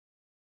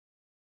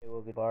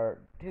Look at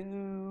part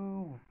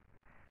 2.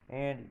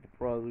 And the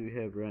progress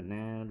we have right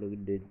now. Look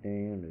at this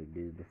thing. Look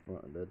at the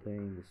front of the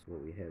thing. This is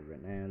what we have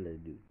right now. Let's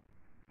do.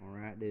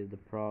 Alright, there's the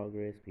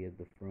progress. We have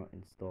the front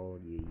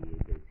installed. Yeah,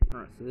 that's it.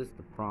 Alright, so this is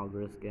the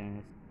progress,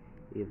 guys.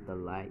 We have the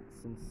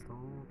lights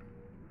installed.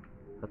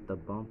 Got the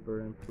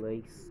bumper in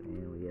place.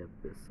 And we have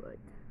this, like,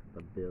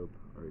 the build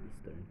already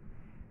started.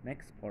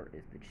 Next part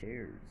is the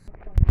chairs.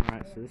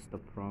 Alright, so this is the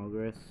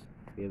progress.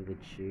 We have the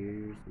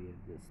chairs. We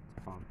have this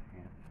top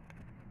half.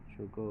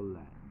 Should go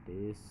like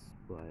this,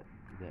 but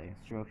the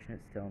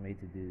instructions tell me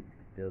to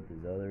build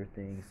this other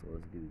thing, so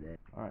let's do that.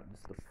 Alright,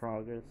 this is the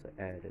progress.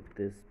 I added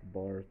this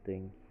bar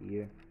thing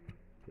here,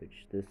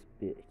 which this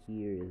bit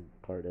here is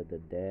part of the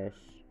dash,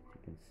 as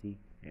you can see,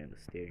 and the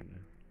steering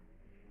wheel.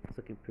 It's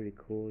looking pretty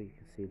cool. You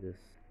can see this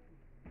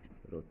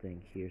little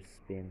thing here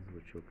spins,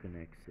 which will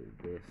connect to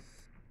this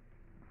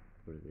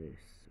or this.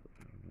 So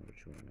I don't know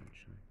which one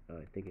actually. Oh,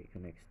 I think it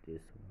connects to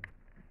this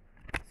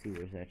one. See,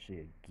 there's actually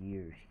a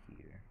gear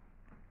here.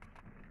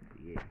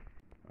 Yeah.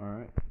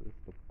 Alright, so this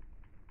is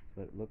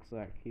what it looks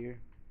like here.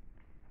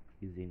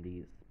 Using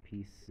these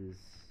pieces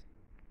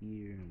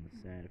here on the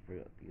side. I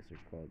forgot what these are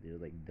called. They're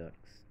like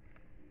ducks.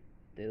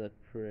 They look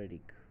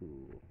pretty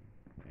cool.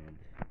 And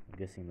I'm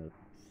guessing the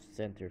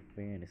center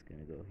fan is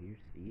gonna go here.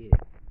 So yeah.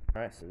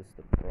 Alright, so this is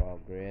the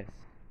progress.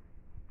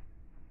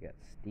 Got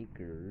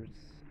stickers.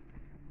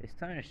 It's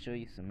time to show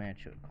you some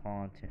actual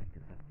content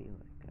because I feel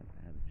like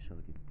I haven't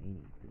showed you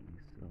anything.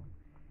 So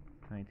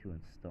it's time to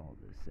install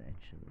this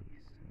actually.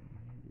 So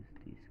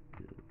here this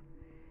go.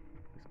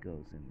 This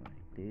goes in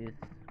like this.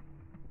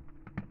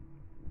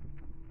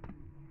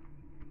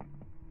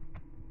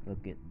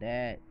 Look at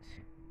that.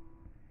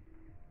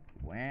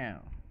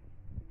 Wow.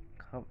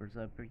 Covers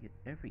up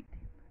everything.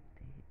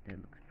 That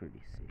looks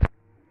pretty sick.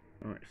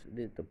 Alright, so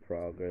this is the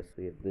progress.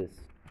 We have this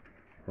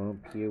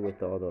hump here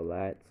with all the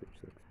lights,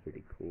 which looks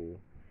pretty cool.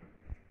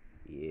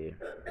 Yeah.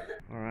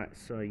 Alright,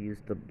 so I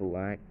used the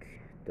black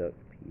duck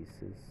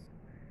pieces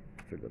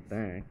for the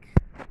back.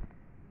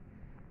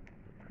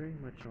 We're pretty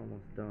much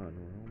almost done.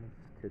 We're almost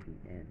to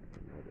the end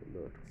from what it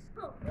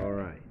looks.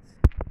 Alright.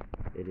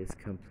 It is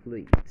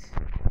complete.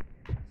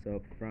 So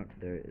up front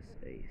there is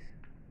a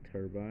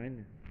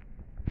turbine.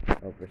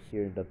 Over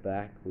here in the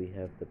back we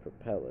have the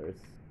propellers.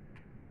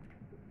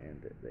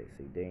 And they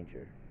say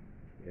danger.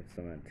 We have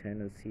some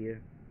antennas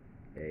here.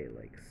 A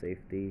like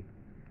safety.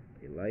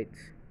 A light.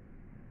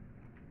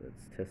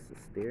 Let's test the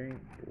steering.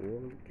 Whoa,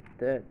 look at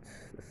that.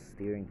 The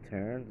steering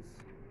turns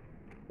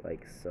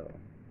like so.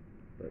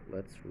 But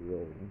let's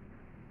roll.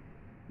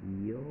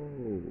 Yo,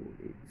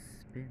 it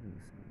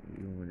spins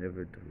in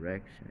whatever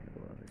direction it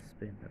will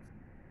spin. That's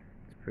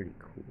pretty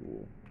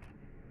cool.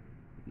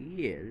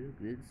 Yeah,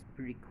 it's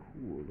pretty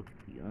cool. Look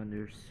at the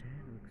underside.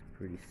 Looks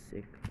pretty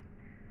sick.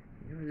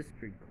 You know, this is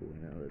pretty cool.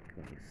 Now look,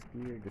 when you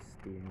steer, the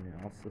steering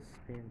also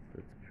spins.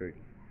 That's pretty.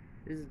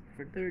 This is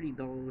for $30.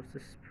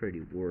 This is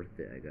pretty worth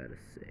it, I gotta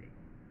say.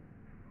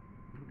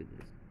 Look at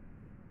this.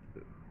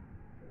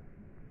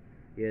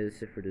 Yeah, this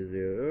is it for this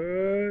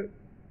video.